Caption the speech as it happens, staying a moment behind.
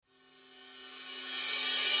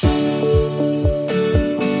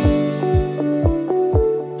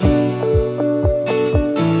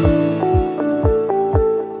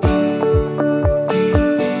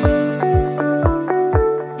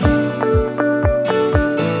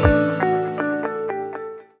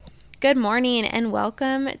Good morning and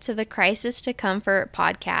welcome to the Crisis to Comfort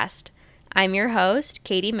podcast. I'm your host,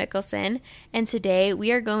 Katie Mickelson, and today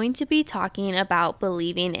we are going to be talking about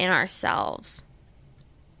believing in ourselves.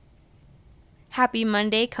 Happy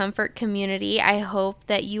Monday, Comfort community. I hope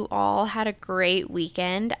that you all had a great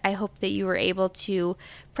weekend. I hope that you were able to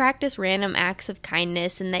practice random acts of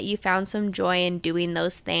kindness and that you found some joy in doing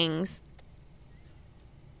those things.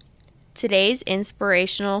 Today's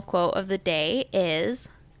inspirational quote of the day is,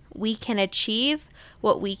 "We can achieve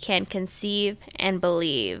what we can conceive and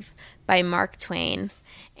believe," by Mark Twain.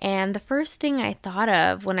 And the first thing I thought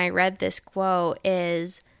of when I read this quote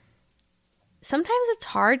is, sometimes it's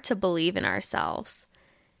hard to believe in ourselves.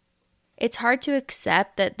 It's hard to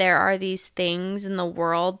accept that there are these things in the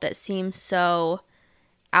world that seem so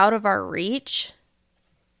out of our reach,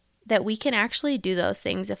 that we can actually do those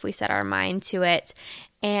things if we set our mind to it.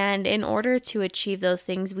 And in order to achieve those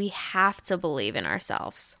things, we have to believe in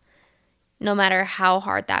ourselves, no matter how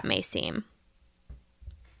hard that may seem.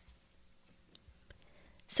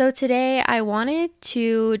 So today I wanted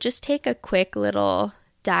to just take a quick little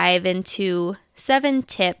dive into 7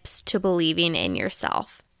 tips to believing in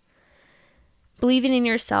yourself. Believing in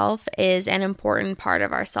yourself is an important part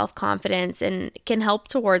of our self-confidence and can help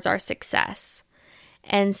towards our success.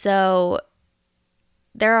 And so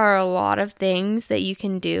there are a lot of things that you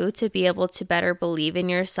can do to be able to better believe in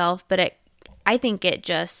yourself, but I think it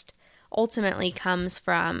just ultimately comes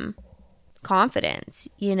from confidence,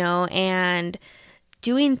 and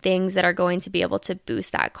doing things that are going to be able to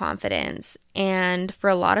boost that confidence. And for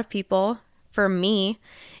a lot of people, for me,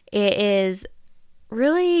 it is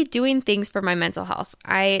really doing things for my mental health.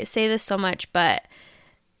 I say this so much, but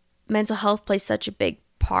mental health plays such a big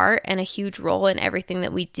part and a huge role in everything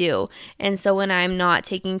that we do. And so when I'm not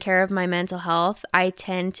taking care of my mental health, I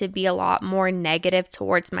tend to be a lot more negative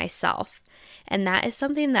towards myself. And that is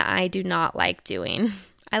something that I do not like doing.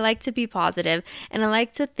 I like to be positive and I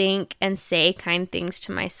like to think and say kind things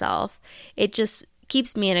to myself. It just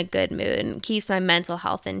keeps me in a good mood and keeps my mental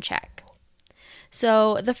health in check.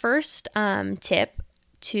 So the first tip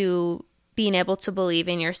to being able to believe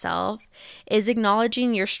in yourself is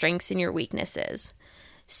acknowledging your strengths and your weaknesses.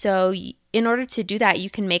 So in order to do that, you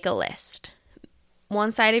can make a list.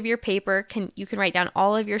 One side of your paper, you can write down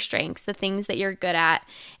all of your strengths, the things that you're good at,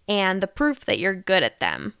 and the proof that you're good at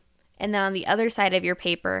them. And then on the other side of your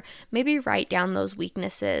paper, maybe write down those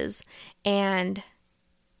weaknesses and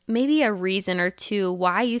maybe a reason or two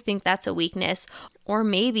why you think that's a weakness. Or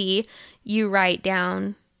maybe you write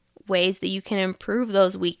down ways that you can improve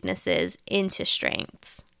those weaknesses into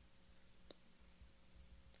strengths.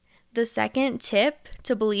 The second tip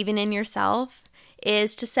to believing in yourself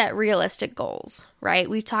is to set realistic goals, right?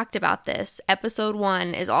 We've talked about this. Episode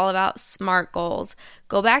 1 is all about SMART goals.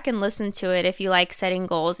 Go back and listen to it if you like setting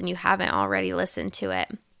goals and you haven't already listened to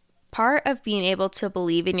it. Part of being able to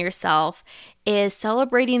believe in yourself is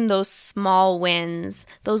celebrating those small wins,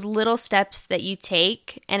 those little steps that you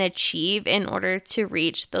take and achieve in order to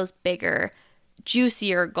reach those bigger,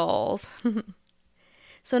 juicier goals.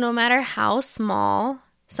 So no matter how small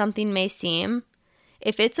something may seem,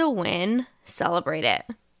 if it's a win, celebrate it.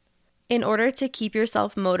 In order to keep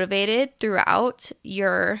yourself motivated throughout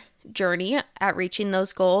your journey at reaching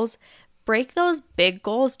those goals, break those big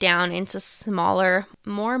goals down into smaller,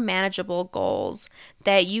 more manageable goals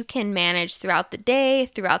that you can manage throughout the day,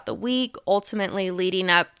 throughout the week, ultimately leading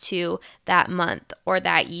up to that month or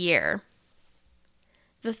that year.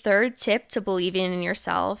 The third tip to believing in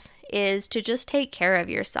yourself is to just take care of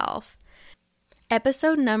yourself.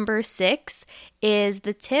 Episode number 6 is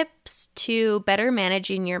the tips to better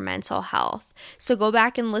managing your mental health. So go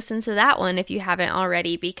back and listen to that one if you haven't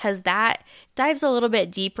already, because that dives a little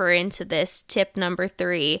bit deeper into this tip number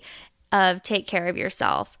 3 of take care of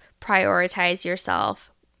yourself, prioritize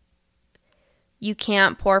yourself. You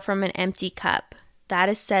can't pour from an empty cup. That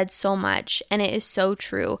is said so much, and it is so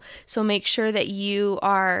true. So make sure that you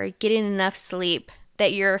are getting enough sleep,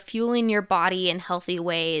 that you're fueling your body in healthy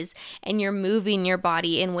ways, and you're moving your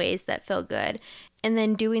body in ways that feel good, and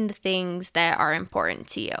then doing the things that are important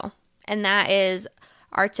to you. And that is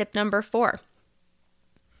our tip number 4.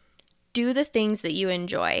 Do the things that you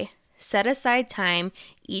enjoy. Set aside time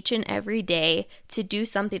each and every day to do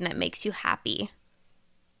something that makes you happy.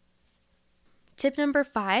 Tip number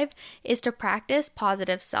 5 is to practice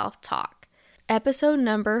positive self-talk. Episode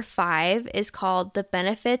number 5 is called The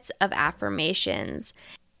Benefits of Affirmations,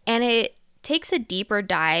 and it takes a deeper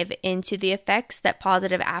dive into the effects that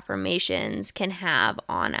positive affirmations can have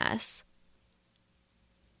on us.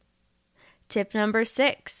 Tip number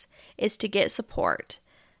 6 is to get support.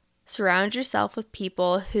 Surround yourself with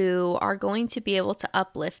people who are going to be able to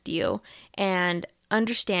uplift you and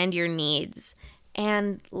understand your needs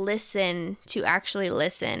and listen to actually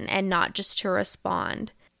listen and not just to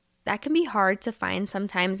respond. That can be hard to find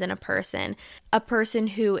sometimes in a person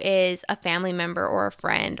who is a family member or a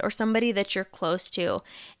friend or somebody that you're close to.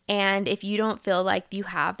 And if you don't feel like you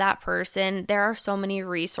have that person, there are so many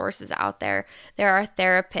resources out there. There are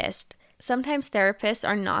therapists. Sometimes therapists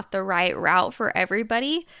are not the right route for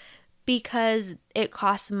everybody because it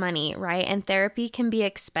costs money, right? And therapy can be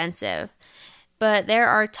expensive. But there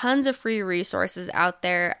are tons of free resources out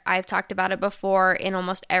there. I've talked about it before in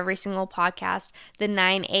almost every single podcast. The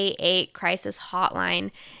 988 crisis hotline.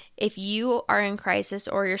 If you are in crisis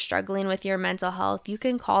or you're struggling with your mental health, you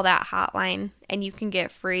can call that hotline and you can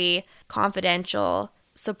get free, confidential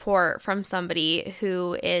support from somebody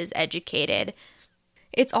who is educated.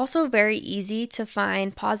 It's also very easy to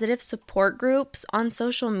find positive support groups on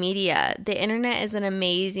social media. The internet is an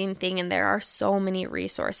amazing thing and there are so many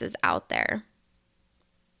resources out there.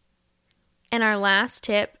 And our last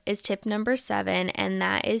tip is tip number 7, and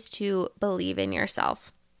that is to believe in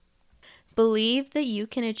yourself. Believe that you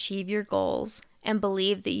can achieve your goals and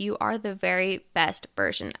believe that you are the very best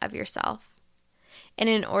version of yourself. And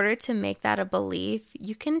in order to make that a belief,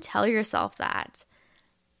 you can tell yourself that.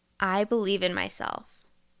 I believe in myself.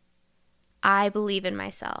 I believe in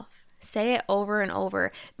myself. Say it over and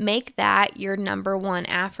over. Make that your number one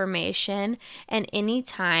affirmation. And any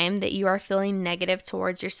time that you are feeling negative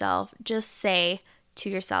towards yourself, just say to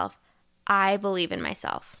yourself, I believe in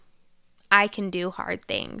myself. I can do hard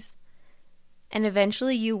things. And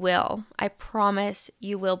eventually you will. I promise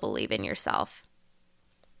you will believe in yourself.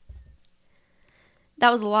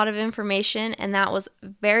 That was a lot of information and that was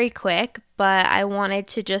very quick, but I wanted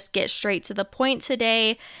to just get straight to the point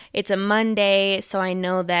today. It's a Monday, so I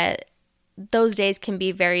know that those days can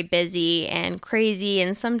be very busy and crazy,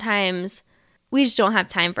 and sometimes we just don't have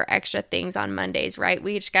time for extra things on Mondays, right?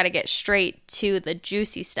 We just got to get straight to the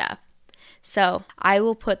juicy stuff. So I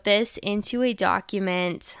will put this into a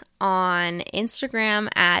document on Instagram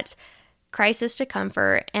at Crisis to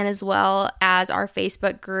Comfort, and as well as our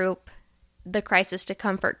Facebook group, the Crisis to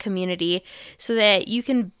Comfort community, so that you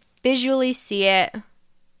can visually see it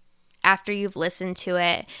after you've listened to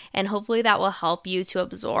it, and hopefully that will help you to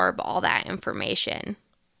absorb all that information.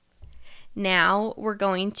 Now we're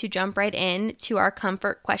going to jump right in to our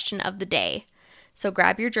comfort question of the day. So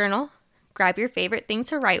grab your journal, grab your favorite thing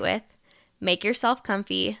to write with, make yourself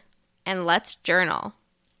comfy, and let's journal.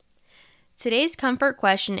 Today's comfort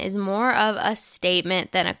question is more of a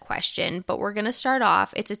statement than a question, but we're going to start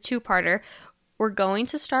off, it's a two-parter. We're going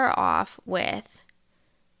to start off with,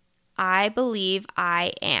 I believe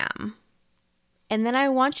I am. And then I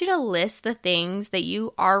want you to list the things that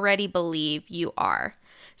you already believe you are.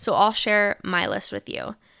 So I'll share my list with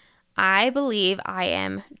you. I believe I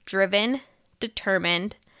am driven,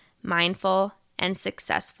 determined, mindful, and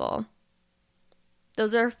successful.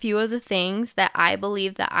 Those are a few of the things that I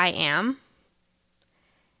believe that I am.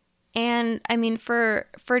 And I mean, for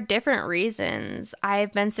different reasons,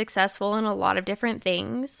 I've been successful in a lot of different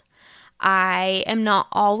things. I am not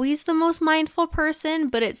always the most mindful person,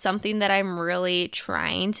 but it's something that I'm really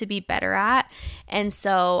trying to be better at. And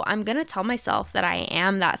so I'm going to tell myself that I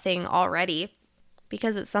am that thing already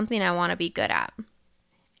because it's something I want to be good at.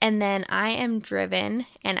 And then I am driven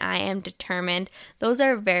and I am determined. Those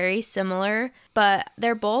are very similar, but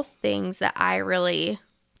they're both things that I really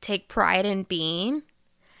take pride in being.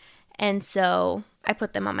 And so I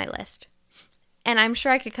put them on my list. And I'm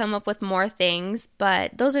sure I could come up with more things,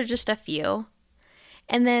 but those are just a few.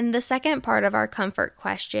 And then the second part of our comfort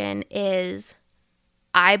question is,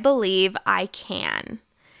 I believe I can.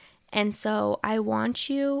 And so I want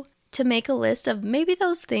you to make a list of maybe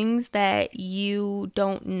those things that you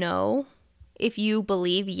don't know if you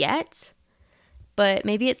believe yet, but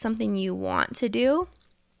maybe it's something you want to do.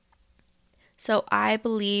 So I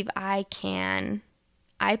believe I can.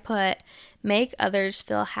 I put make others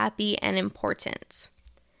feel happy and important.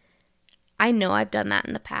 I know I've done that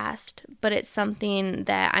in the past, but it's something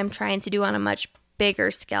that I'm trying to do on a much bigger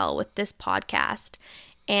scale with this podcast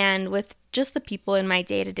and with just the people in my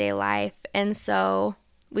day-to-day life. And so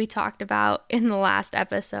we talked about in the last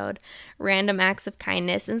episode, random acts of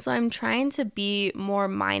kindness. And so I'm trying to be more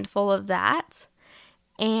mindful of that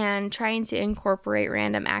and trying to incorporate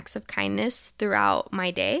random acts of kindness throughout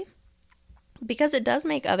my day, because it does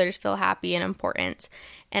make others feel happy and important.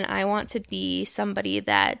 And I want to be somebody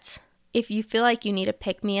that if you feel like you need a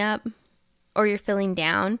pick-me-up or you're feeling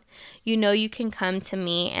down, you know you can come to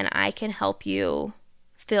me and I can help you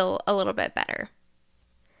feel a little bit better.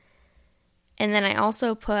 And then I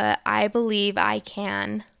also put, I believe I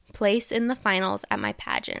can place in the finals at my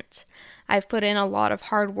pageant. I've put in a lot of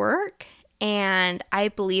hard work and I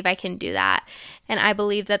believe I can do that. And I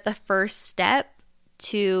believe that the first step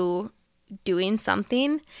to doing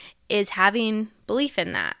something is having belief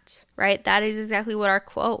in that, right? That is exactly what our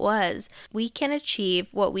quote was. We can achieve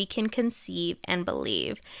what we can conceive and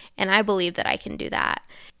believe. And I believe that I can do that.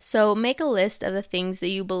 So make a list of the things that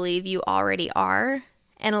you believe you already are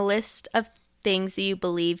and a list of things that you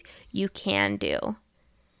believe you can do.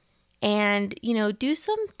 And, do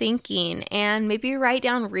some thinking and maybe write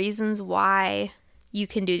down reasons why you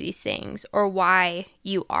can do these things or why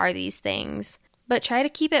you are these things. But try to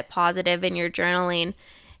keep it positive in your journaling.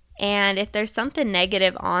 And if there's something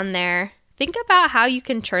negative on there, think about how you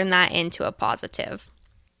can turn that into a positive.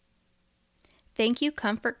 Thank you,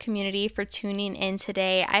 Comfort Community, for tuning in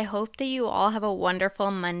today. I hope that you all have a wonderful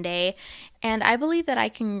Monday. And I believe that I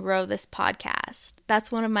can grow this podcast.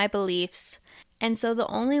 That's one of my beliefs. And so the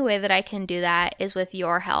only way that I can do that is with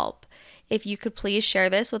your help. If you could please share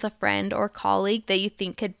this with a friend or colleague that you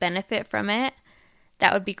think could benefit from it,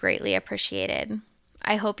 that would be greatly appreciated.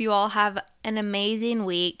 I hope you all have an amazing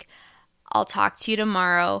week. I'll talk to you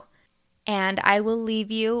tomorrow, and I will leave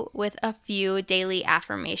you with a few daily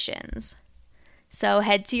affirmations. So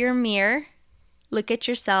head to your mirror, look at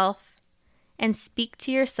yourself, and speak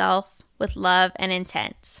to yourself with love and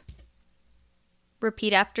intent.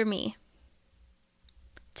 Repeat after me.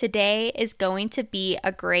 Today is going to be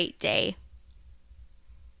a great day.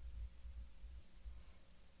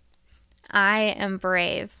 I am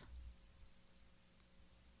brave.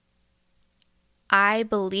 I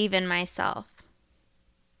believe in myself.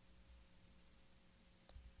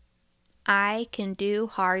 I can do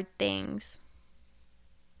hard things.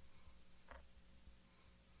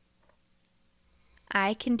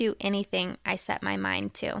 I can do anything I set my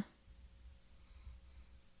mind to.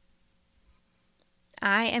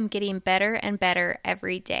 I am getting better and better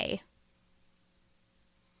every day.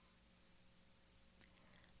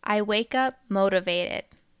 I wake up motivated.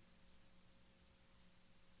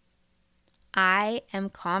 I am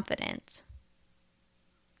confident.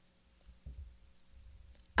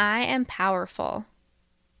 I am powerful.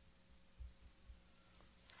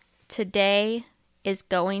 Today is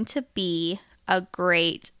going to be a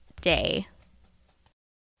great day.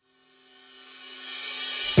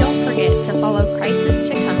 Don't forget to follow Crisis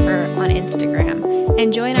to Comfort on Instagram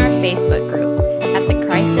and join our Facebook group at the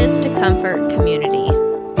Crisis to Comfort community.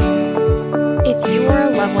 If you or a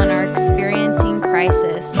loved one are experiencing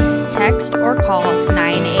crisis, text or call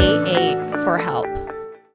 988 for help.